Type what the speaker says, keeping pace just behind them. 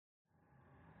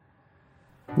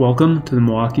Welcome to the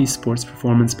Milwaukee Sports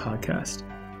Performance Podcast.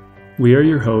 We are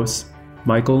your hosts,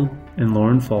 Michael and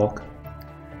Lauren Falk.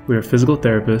 We are physical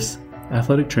therapists,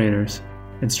 athletic trainers,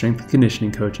 and strength and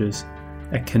conditioning coaches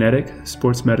at Kinetic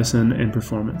Sports Medicine and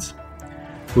Performance.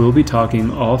 We will be talking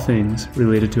all things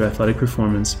related to athletic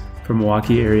performance for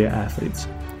Milwaukee area athletes,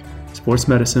 sports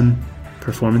medicine,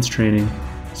 performance training,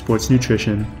 sports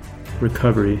nutrition,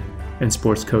 recovery, and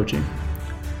sports coaching.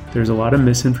 There's a lot of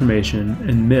misinformation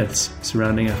and myths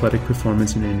surrounding athletic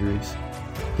performance and injuries.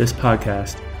 This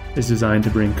podcast is designed to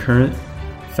bring current,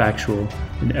 factual,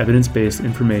 and evidence-based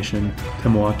information to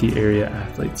Milwaukee area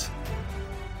athletes.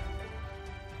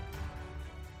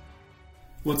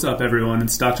 What's up, everyone?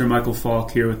 It's Dr. Michael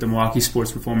Falk here with the Milwaukee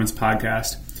Sports Performance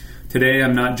Podcast. Today,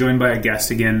 I'm not joined by a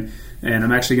guest again, and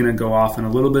I'm actually going to go off on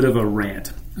a little bit of a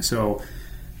rant. So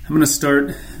I'm going to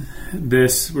start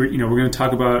this. We're going to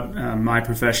talk about my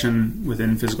profession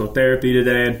within physical therapy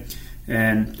today,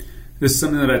 and this is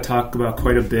something that I talk about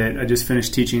quite a bit. I just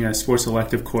finished teaching a sports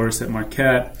elective course at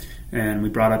Marquette, and we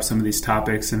brought up some of these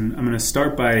topics, and I'm going to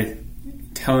start by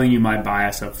telling you my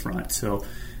bias up front. So,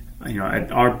 at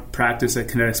our practice at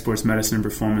Kinetic Sports Medicine and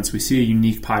Performance, we see a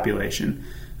unique population.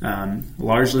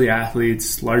 Largely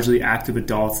athletes, largely active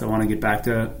adults that want to get back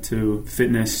to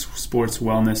fitness, sports,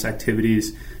 wellness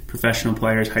activities, professional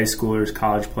players, high schoolers,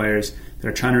 college players that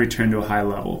are trying to return to a high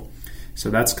level. So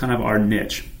that's kind of our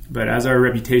niche. But as our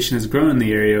reputation has grown in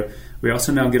the area, we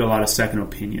also now get a lot of second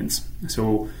opinions.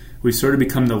 So we've sort of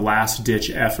become the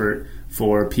last-ditch effort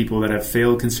for people that have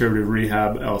failed conservative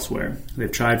rehab elsewhere. They've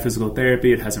tried physical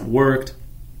therapy, it hasn't worked.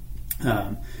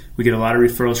 We get a lot of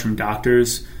referrals from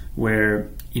doctors where,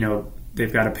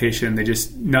 they've got a patient,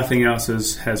 nothing else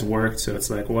has worked, so it's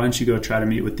like, why don't you go try to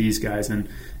meet with these guys and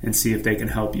see if they can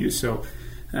help you. So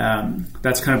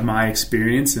that's kind of my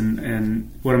experience, and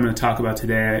what I'm going to talk about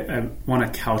today, I want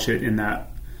to couch it in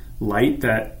that light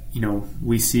that,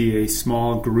 we see a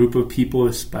small group of people.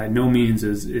 This by no means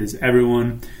is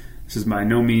everyone. This is by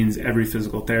no means every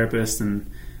physical therapist, and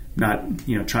not,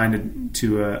 trying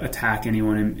to attack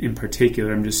anyone in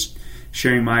particular. I'm just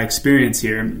sharing my experience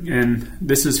here, and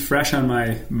this is fresh on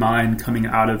my mind coming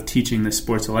out of teaching this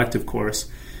sports elective course.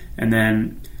 And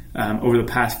then over the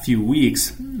past few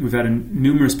weeks, we've had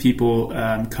numerous people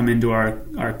come into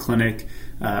our clinic,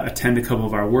 attend a couple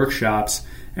of our workshops,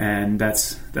 and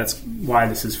that's why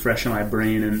this is fresh on my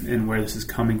brain and where this is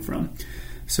coming from.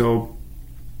 So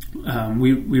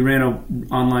we ran an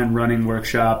online running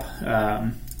workshop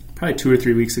probably 2 or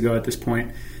 3 weeks ago at this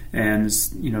point, and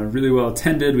really well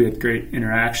attended. We had great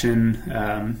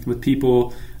interaction with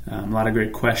people, a lot of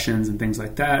great questions and things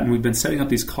like that. And we've been setting up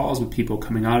these calls with people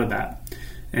coming out of that.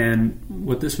 And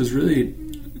what this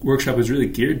workshop was really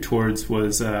geared towards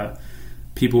was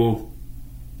people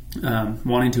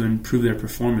wanting to improve their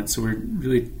performance. So we're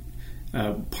really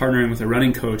partnering with a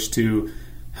running coach to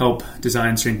help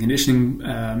design strength and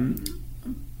conditioning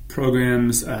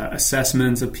programs,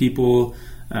 assessments of people,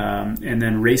 and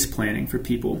then race planning for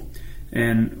people.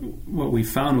 And what we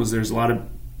found was there's a lot of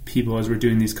people, as we're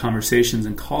doing these conversations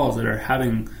and calls, that are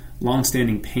having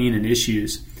long-standing pain and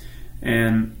issues,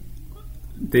 and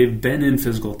they've been in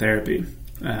physical therapy.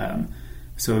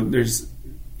 So there's,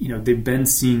 they've been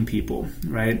seeing people,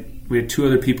 right? We had 2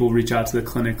 other people reach out to the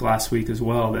clinic last week as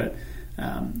well that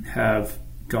have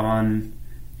gone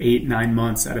 8-9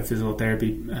 months at a physical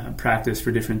therapy practice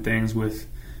for different things with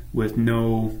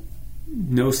no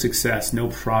success, no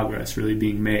progress really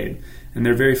being made. And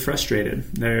they're very frustrated.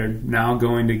 They're now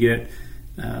going to get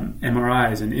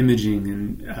MRIs and imaging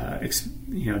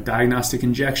and diagnostic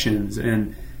injections,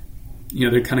 and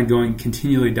they're kind of going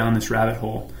continually down this rabbit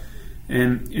hole.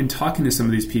 And in talking to some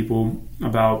of these people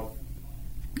about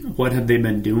what have they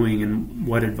been doing and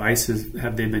what advice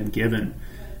have they been given,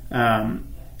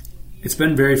 it's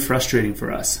been very frustrating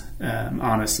for us,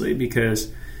 honestly,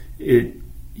 because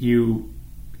you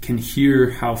can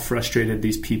hear how frustrated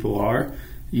these people are.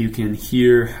 You can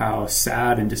hear how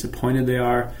sad and disappointed they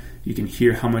are. You can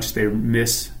hear how much they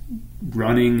miss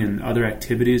running and other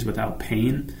activities without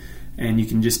pain. And you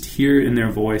can just hear in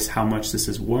their voice how much this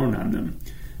has worn on them.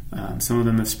 Some of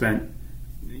them have spent,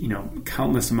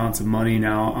 countless amounts of money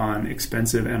now on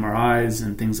expensive MRIs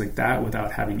and things like that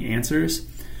without having answers.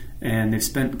 And they've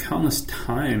spent countless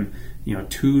time,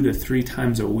 2 to 3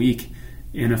 times a week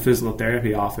in a physical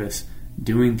therapy office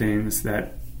doing things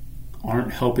that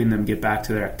aren't helping them get back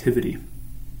to their activity.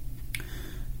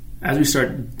 As we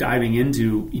start diving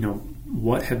into,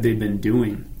 what have they been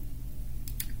doing,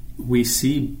 we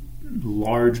see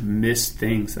large missed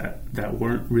things that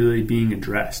weren't really being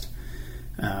addressed.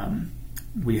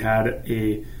 We had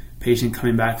a patient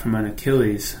coming back from an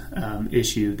Achilles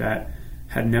issue that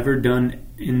had never done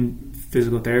in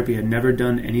physical therapy, had never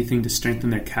done anything to strengthen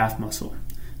their calf muscle.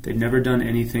 They'd never done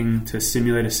anything to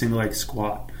simulate a single leg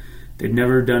squat. They'd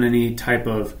never done any type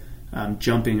of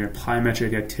jumping or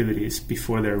plyometric activities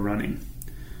before they're running,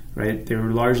 right? They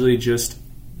were largely just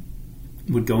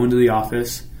would go into the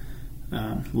office,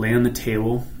 lay on the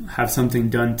table, have something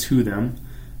done to them.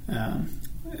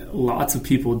 Lots of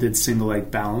people did single leg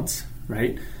balance,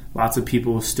 right? Lots of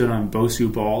people stood on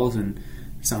Bosu balls, and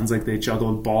it sounds like they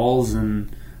juggled balls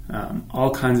and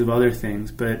all kinds of other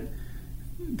things, but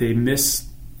they miss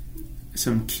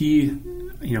some key,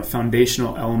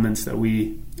 foundational elements that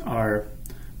we are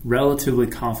relatively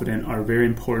confident are very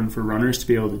important for runners to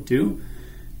be able to do,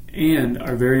 and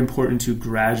are very important to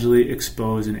gradually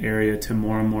expose an area to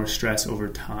more and more stress over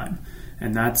time.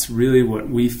 And that's really what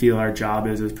we feel our job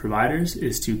is as providers,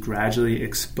 is to gradually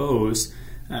expose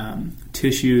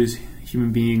tissues,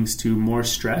 human beings, to more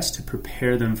stress to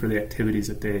prepare them for the activities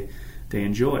that they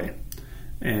enjoy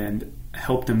and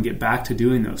help them get back to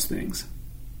doing those things.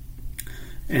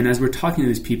 And as we're talking to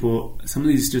these people, some of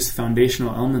these just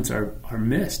foundational elements are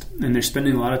missed, and they're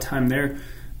spending a lot of time there,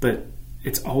 but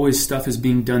it's always stuff is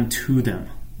being done to them.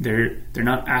 They're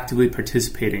not actively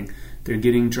participating. They're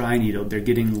getting dry needled, they're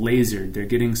getting lasered, they're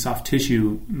getting soft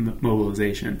tissue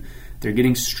mobilization, they're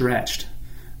getting stretched,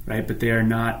 right? But they are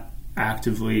not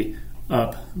actively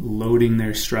up loading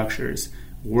their structures,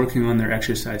 working on their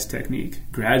exercise technique,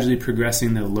 gradually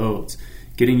progressing their loads,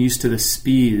 getting used to the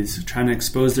speeds, trying to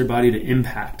expose their body to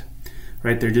impact,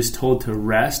 right? They're just told to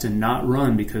rest and not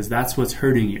run because that's what's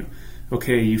hurting you.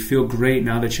 Okay, you feel great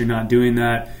now that you're not doing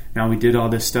that. Now we did all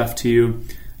this stuff to you.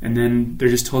 And then they're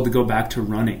just told to go back to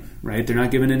running, right? They're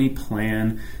not given any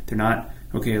plan. They're not,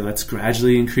 okay, let's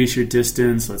gradually increase your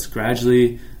distance. Let's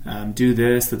gradually do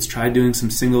this. Let's try doing some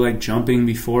single leg jumping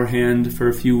beforehand for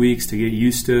a few weeks to get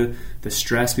used to the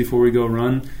stress before we go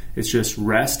run. It's just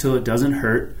rest till it doesn't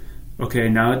hurt. Okay,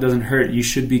 now it doesn't hurt. You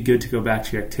should be good to go back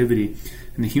to your activity.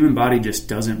 And the human body just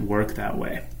doesn't work that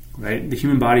way, right? The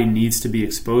human body needs to be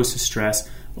exposed to stress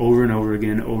over and over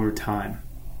again over time.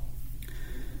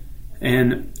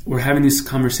 And we're having these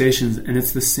conversations, and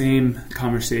it's the same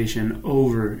conversation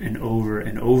over and over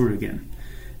and over again.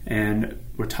 And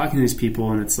we're talking to these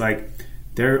people, and it's like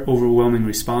their overwhelming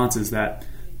response is that,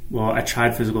 well, I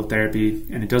tried physical therapy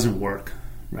and it doesn't work,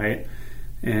 right?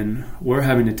 And we're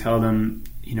having to tell them,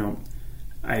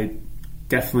 I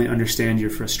definitely understand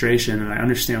your frustration and I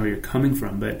understand where you're coming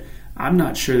from, but I'm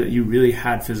not sure that you really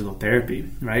had physical therapy,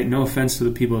 right? No offense to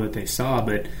the people that they saw,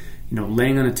 but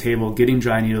laying on a table, getting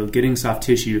dry needled, getting soft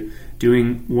tissue,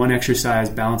 doing one exercise,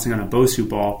 balancing on a Bosu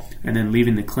ball, and then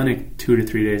leaving the clinic 2 to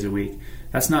 3 days a week.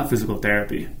 That's not physical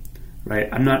therapy, right?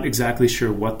 I'm not exactly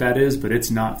sure what that is, but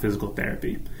it's not physical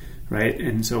therapy, right?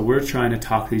 And so we're trying to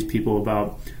talk to these people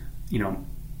about,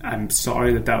 I'm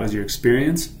sorry that was your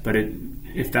experience, but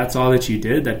if that's all that you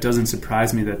did, that doesn't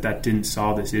surprise me that didn't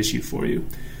solve this issue for you.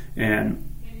 And,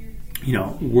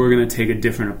 we're going to take a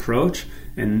different approach.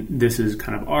 And this is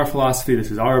kind of our philosophy.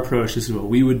 This is our approach. This is what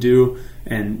we would do,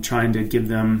 and trying to give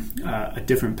them a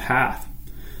different path.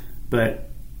 But,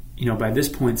 by this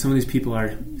point, some of these people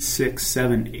are 6,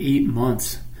 7, 8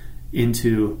 months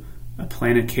into a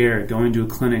plan of care, going to a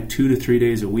clinic 2 to 3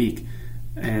 days a week,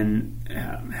 and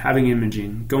having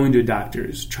imaging, going to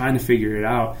doctors, trying to figure it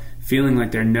out, feeling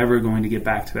like they're never going to get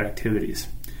back to their activities.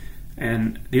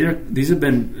 And these have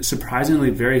been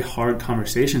surprisingly very hard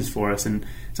conversations for us, and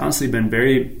it's honestly been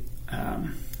very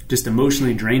just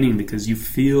emotionally draining because you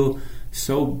feel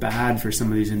so bad for some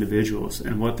of these individuals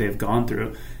and what they've gone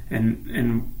through,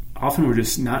 and often we're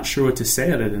just not sure what to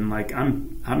say other than like,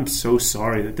 I'm so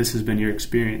sorry that this has been your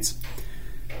experience.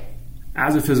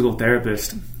 As a physical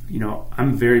therapist,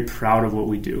 I'm very proud of what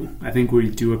we do. I think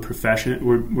we do a profession.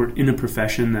 We're in a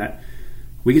profession that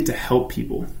we get to help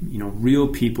people. Real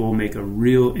people make a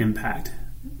real impact.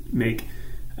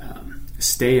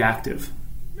 Stay active,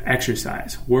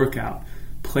 exercise, work out,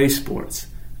 play sports,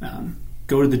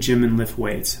 go to the gym and lift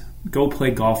weights, go play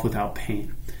golf without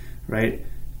pain, right?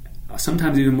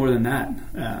 Sometimes even more than that.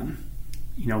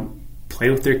 Play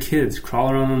with their kids,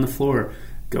 crawl around on the floor,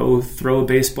 go throw a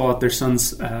baseball at their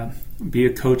son's, be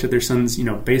a coach at their son's,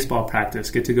 baseball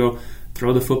practice, get to go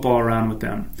throw the football around with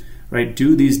them, right?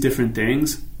 Do these different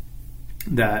things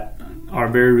that are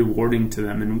very rewarding to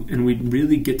them, and we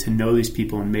really get to know these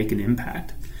people and make an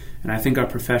impact. And I think our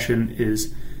profession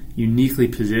is uniquely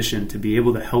positioned to be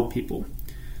able to help people.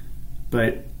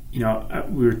 But,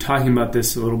 we were talking about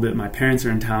this a little bit. My parents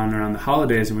are in town around the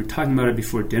holidays, and we were talking about it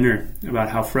before dinner, about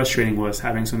how frustrating it was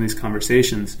having some of these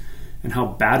conversations and how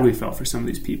bad we felt for some of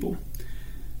these people.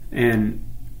 And,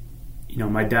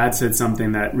 my dad said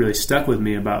something that really stuck with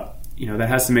me about, that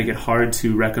has to make it hard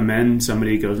to recommend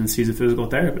somebody goes and sees a physical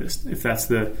therapist if that's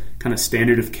the kind of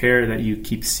standard of care that you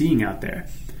keep seeing out there.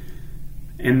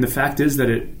 And the fact is that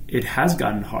it has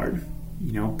gotten hard.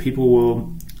 People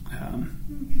will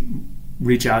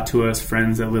reach out to us,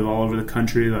 friends that live all over the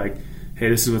country, like, hey,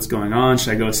 this is what's going on.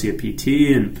 Should I go see a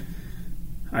PT? And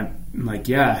I'm like,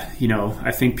 yeah,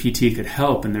 I think PT could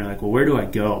help. And they're like, well, where do I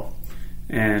go?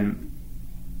 And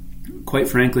quite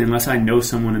frankly, unless I know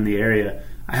someone in the area,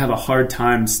 I have a hard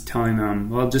time telling them,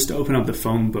 well, just open up the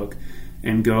phone book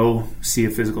and go see a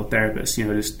physical therapist.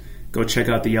 Just go check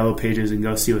out the yellow pages and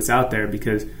go see what's out there,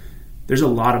 because there's a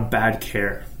lot of bad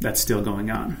care that's still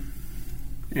going on.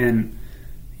 And,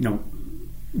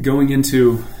 going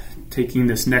into taking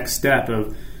this next step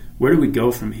of where do we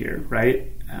go from here,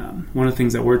 right? One of the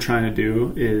things that we're trying to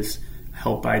do is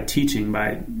help by teaching,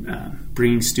 by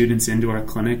bringing students into our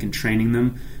clinic and training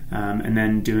them, and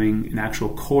then doing an actual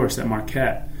course at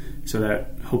Marquette, so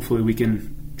that hopefully we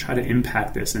can try to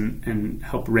impact this and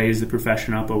help raise the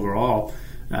profession up overall,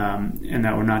 and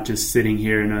that we're not just sitting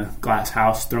here in a glass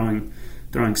house throwing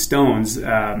stones,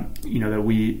 that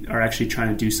we are actually trying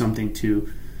to do something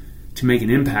to make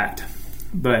an impact.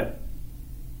 But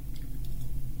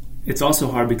it's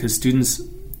also hard because students,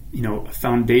 a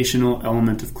foundational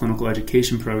element of clinical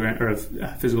education program or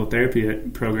of physical therapy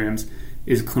programs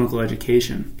is clinical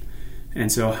education.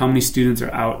 And so how many students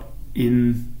are out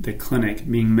in the clinic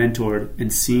being mentored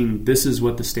and seeing this is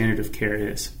what the standard of care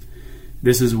is.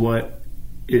 This is what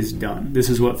is done. This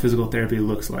is what physical therapy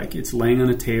looks like. It's laying on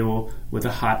a table with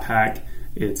a hot pack.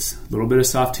 It's a little bit of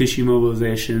soft tissue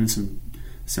mobilization,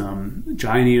 some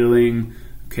dry needling,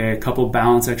 a couple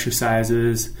balance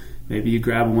exercises. Maybe you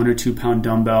grab 1 or 2 pound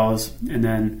dumbbells, and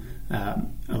then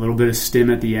a little bit of stim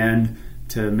at the end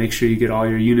to make sure you get all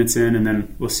your units in, and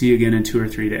then we'll see you again in 2 or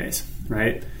 3 days,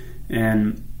 right?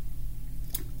 And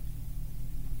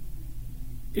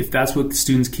if that's what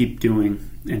students keep doing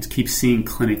and keep seeing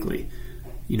clinically,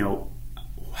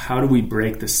 how do we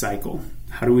break the cycle?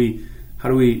 How do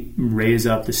we raise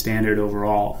up the standard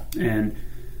overall? And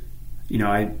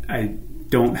I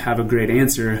don't have a great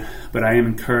answer, but I am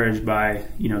encouraged by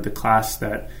the class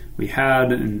that we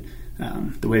had and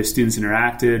the way the students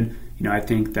interacted. I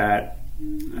think that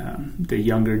the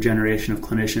younger generation of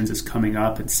clinicians is coming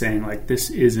up and saying, like, this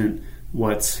isn't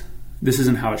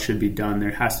how it should be done.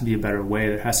 There has to be a better way.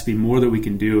 There has to be more that we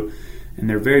can do, and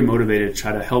they're very motivated to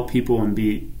try to help people and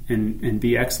be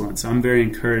excellent. So I'm very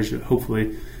encouraged,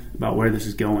 hopefully, about where this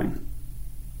is going.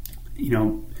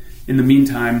 In the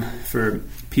meantime, for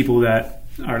people that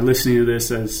are listening to this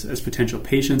as potential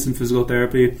patients in physical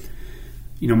therapy,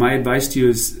 my advice to you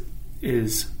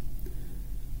is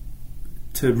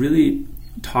to really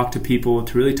talk to people,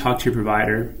 to really talk to your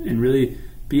provider, and really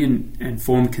be an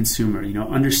informed consumer.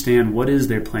 Understand what is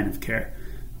their plan of care,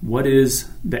 what is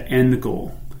the end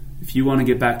goal. If you want to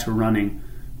get back to running,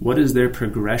 what is their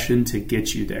progression to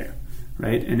get you there,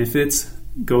 right? And if it's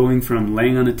going from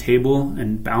laying on a table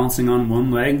and balancing on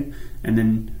one leg, and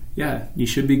then, you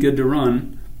should be good to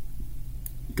run,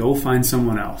 go find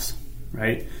someone else,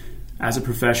 right? As a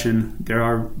profession, there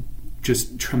are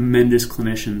just tremendous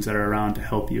clinicians that are around to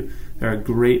help you. There are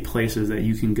great places that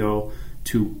you can go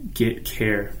to get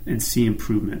care and see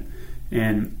improvement.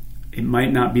 And it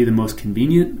might not be the most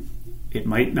convenient. It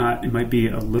might be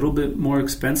a little bit more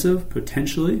expensive,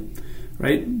 potentially,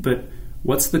 right? But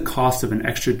what's the cost of an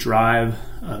extra drive,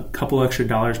 a couple extra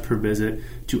dollars per visit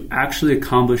to actually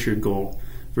accomplish your goal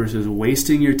versus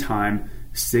wasting your time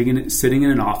sitting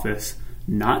in an office,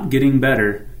 not getting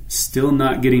better, still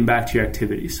not getting back to your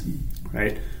activities,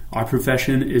 right? Our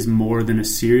profession is more than a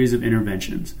series of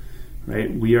interventions,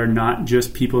 right? We are not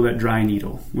just people that dry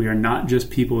needle. We are not just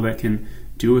people that can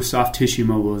do a soft tissue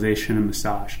mobilization and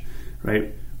massage,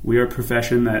 right? We are a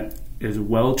profession that is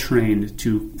well trained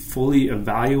to fully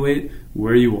evaluate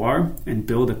where you are and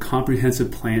build a comprehensive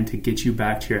plan to get you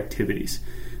back to your activities,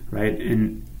 right?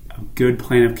 And a good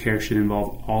plan of care should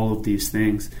involve all of these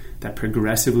things that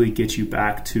progressively get you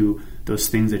back to those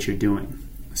things that you're doing.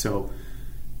 So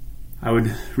I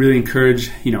would really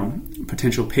encourage,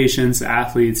 potential patients,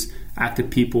 athletes, active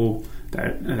people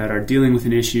that are dealing with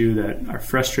an issue, that are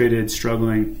frustrated,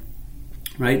 struggling,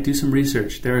 right? Do some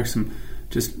research. There are some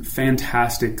just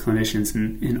fantastic clinicians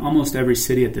in almost every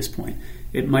city at this point.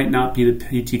 It might not be the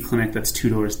PT clinic that's 2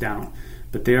 doors down,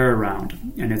 but they are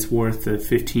around, and it's worth the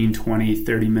 15, 20,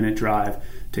 30-minute drive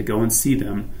to go and see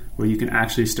them, where you can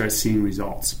actually start seeing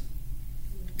results.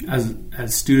 As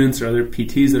students or other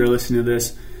PTs that are listening to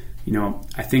this,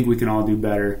 I think we can all do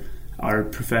better. Our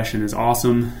profession is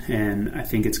awesome, and I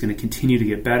think it's going to continue to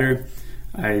get better.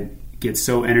 I get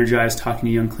so energized talking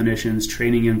to young clinicians,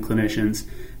 training young clinicians,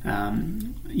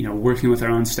 working with our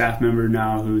own staff member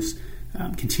now who's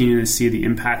continuing to see the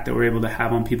impact that we're able to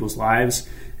have on people's lives.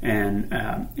 And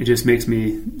it just makes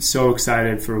me so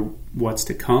excited for what's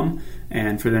to come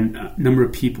and for the number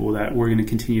of people that we're going to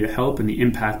continue to help and the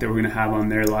impact that we're going to have on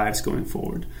their lives going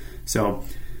forward. So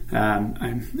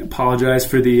I apologize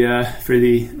for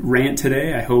the rant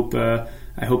today. I hope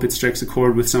it strikes a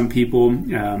chord with some people.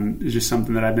 It's just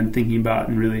something that I've been thinking about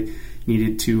and really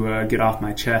needed to get off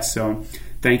my chest. So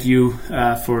thank you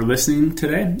for listening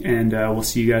today, and we'll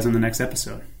see you guys on the next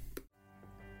episode.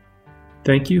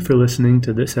 Thank you for listening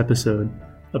to this episode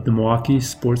of the Milwaukee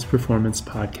Sports Performance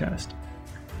Podcast.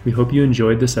 We hope you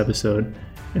enjoyed this episode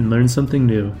and learned something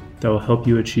new that will help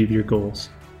you achieve your goals.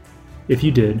 If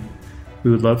you did, we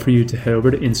would love for you to head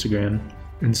over to Instagram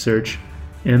and search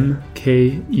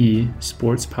MKE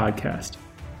Sports Podcast.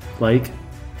 Like,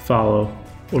 follow,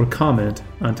 or comment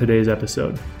on today's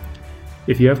episode.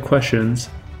 If you have questions,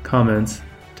 comments,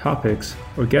 topics,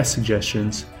 or guest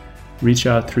suggestions, reach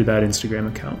out through that Instagram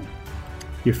account.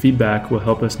 Your feedback will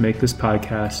help us make this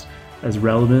podcast as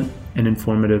relevant and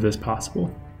informative as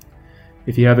possible.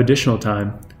 If you have additional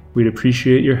time, we'd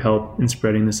appreciate your help in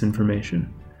spreading this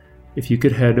information. If you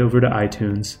could head over to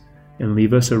iTunes and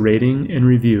leave us a rating and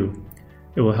review,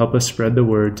 it will help us spread the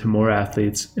word to more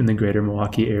athletes in the greater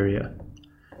Milwaukee area.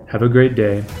 Have a great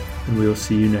day, and we will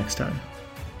see you next time.